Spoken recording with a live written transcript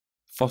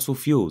Fossil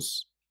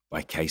fuels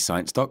by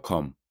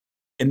KayScience.com.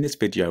 In this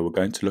video, we're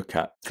going to look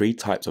at three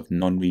types of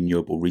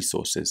non-renewable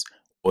resources: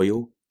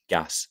 oil,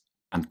 gas,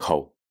 and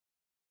coal.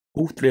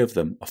 All three of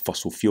them are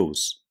fossil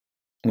fuels.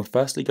 And we're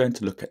firstly going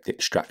to look at the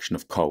extraction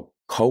of coal.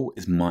 Coal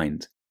is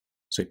mined,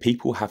 so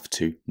people have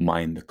to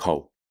mine the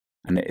coal,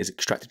 and it is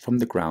extracted from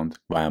the ground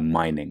via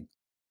mining.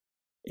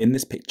 In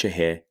this picture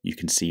here, you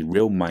can see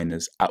real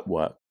miners at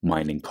work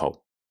mining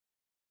coal.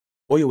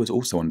 Oil is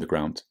also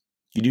underground.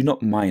 You do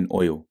not mine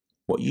oil.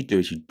 What you do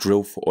is you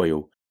drill for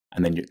oil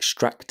and then you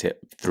extract it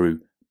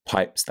through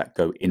pipes that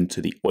go into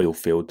the oil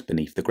field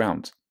beneath the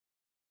ground.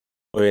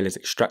 Oil is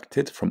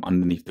extracted from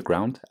underneath the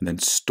ground and then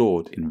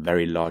stored in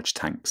very large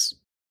tanks.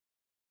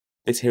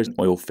 This here is an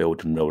oil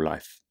field in real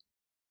life.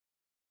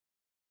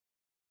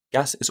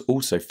 Gas is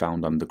also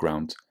found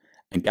underground,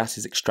 and gas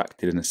is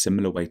extracted in a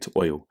similar way to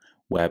oil,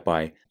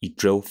 whereby you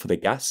drill for the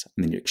gas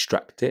and then you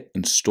extract it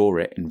and store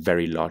it in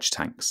very large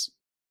tanks.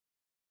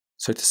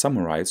 So to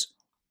summarize,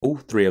 all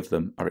three of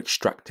them are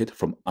extracted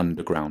from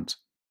underground.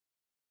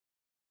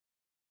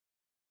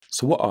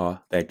 So what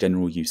are their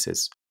general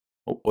uses?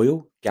 Well,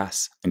 oil,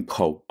 gas, and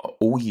coal are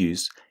all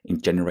used in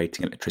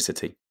generating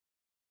electricity.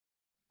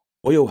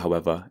 Oil,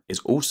 however, is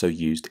also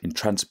used in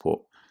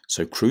transport,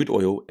 so crude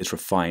oil is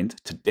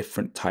refined to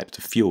different types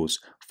of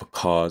fuels for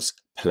cars,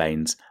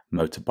 planes,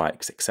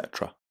 motorbikes,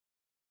 etc.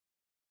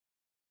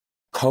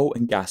 Coal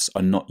and gas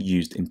are not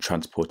used in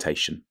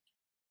transportation.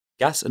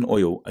 Gas and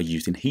oil are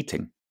used in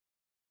heating.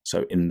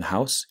 So in the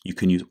house, you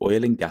can use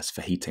oil and gas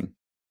for heating.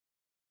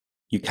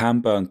 You can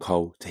burn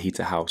coal to heat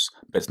a house,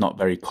 but it's not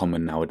very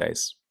common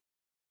nowadays.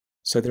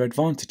 So their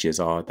advantages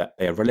are that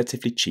they are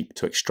relatively cheap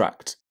to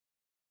extract.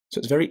 So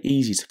it's very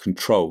easy to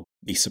control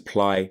the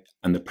supply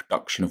and the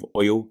production of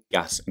oil,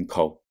 gas, and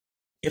coal.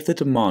 If the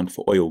demand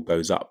for oil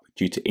goes up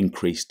due to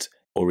increased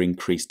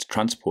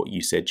transport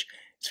usage,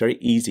 it's very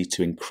easy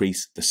to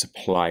increase the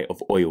supply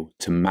of oil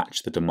to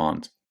match the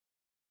demand.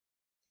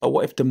 But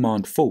what if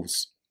demand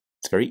falls?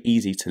 It's very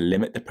easy to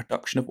limit the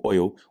production of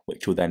oil,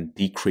 which will then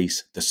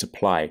decrease the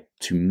supply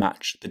to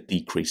match the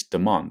decreased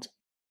demand.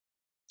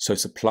 So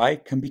supply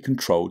can be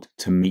controlled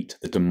to meet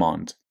the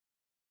demand.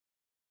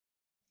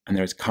 And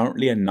there is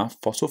currently enough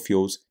fossil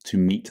fuels to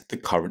meet the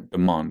current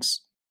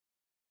demands.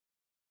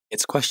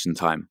 It's question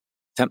time.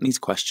 Attempt these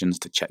questions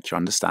to check your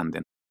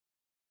understanding.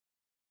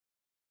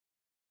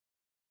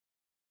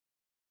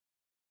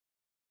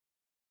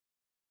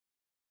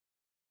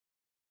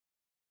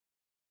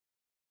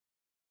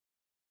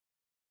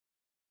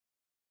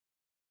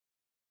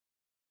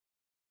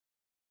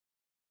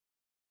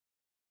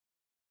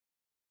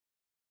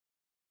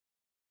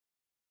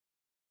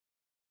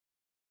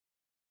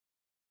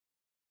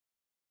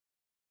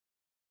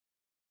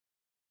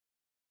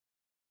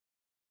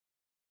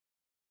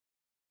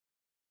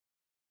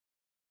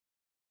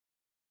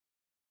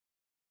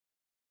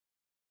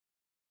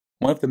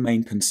 One of the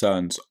main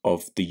concerns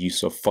of the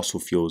use of fossil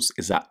fuels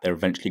is that they're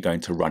eventually going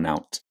to run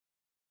out.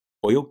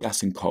 Oil,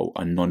 gas, and coal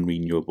are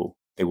non-renewable.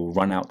 They will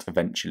run out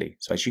eventually.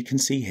 So as you can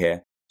see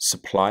here,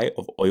 supply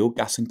of oil,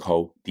 gas, and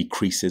coal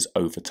decreases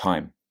over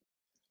time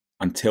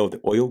until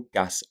the oil,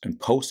 gas, and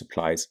coal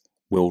supplies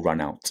will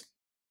run out.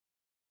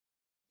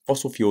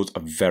 Fossil fuels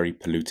are very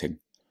polluting.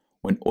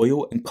 When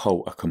oil and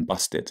coal are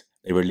combusted,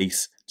 they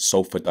release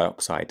sulphur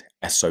dioxide,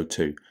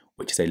 SO2,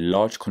 which is a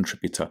large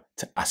contributor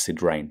to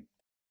acid rain.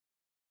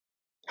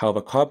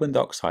 However, carbon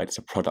dioxide is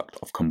a product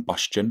of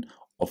combustion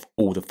of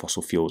all the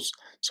fossil fuels.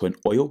 So when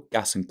oil,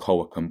 gas, and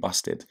coal are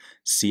combusted,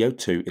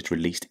 CO2 is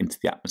released into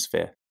the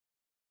atmosphere.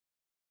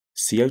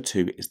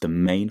 CO2 is the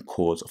main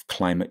cause of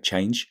climate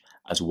change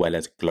as well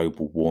as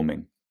global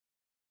warming.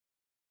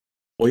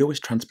 Oil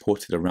is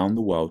transported around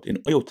the world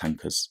in oil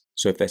tankers.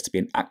 So if there's to be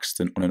an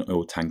accident on an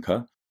oil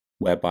tanker,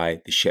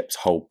 whereby the ship's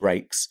hull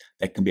breaks,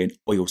 there can be an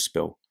oil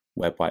spill,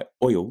 whereby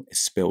oil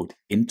is spilled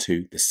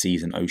into the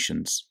seas and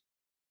oceans.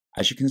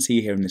 As you can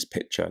see here in this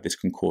picture, this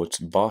can cause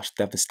vast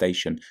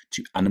devastation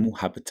to animal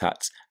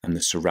habitats and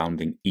the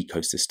surrounding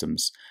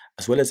ecosystems,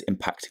 as well as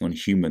impacting on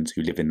humans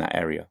who live in that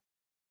area.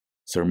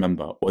 So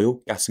remember,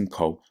 oil, gas, and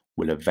coal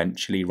will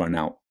eventually run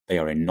out. They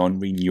are a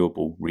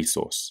non-renewable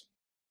resource.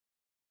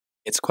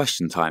 It's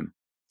question time.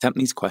 Attempt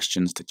these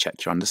questions to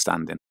check your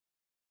understanding.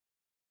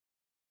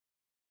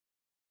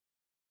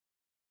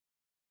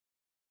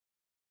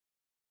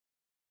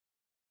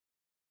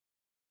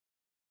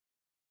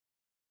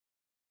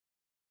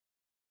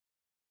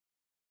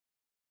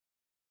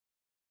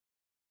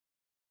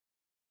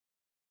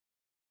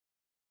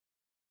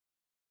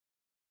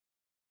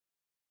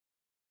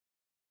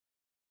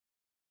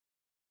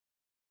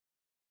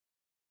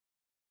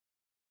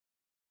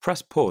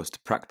 Press pause to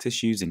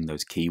practice using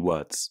those key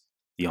words.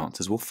 The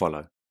answers will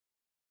follow.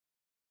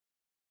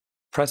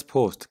 Press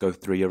pause to go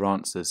through your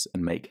answers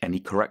and make any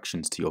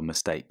corrections to your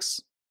mistakes.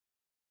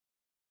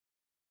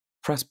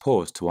 Press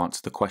pause to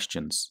answer the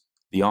questions.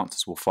 The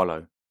answers will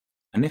follow.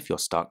 And if you're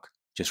stuck,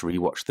 just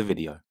re-watch the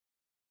video.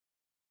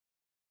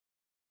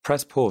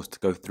 Press pause to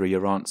go through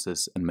your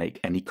answers and make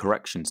any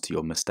corrections to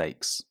your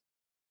mistakes.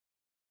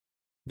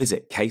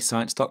 Visit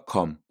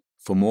KayScience.com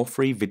for more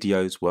free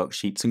videos,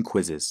 worksheets and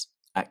quizzes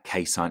at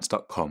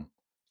KayScience.com.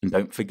 And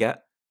don't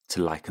forget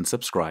to like and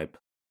subscribe.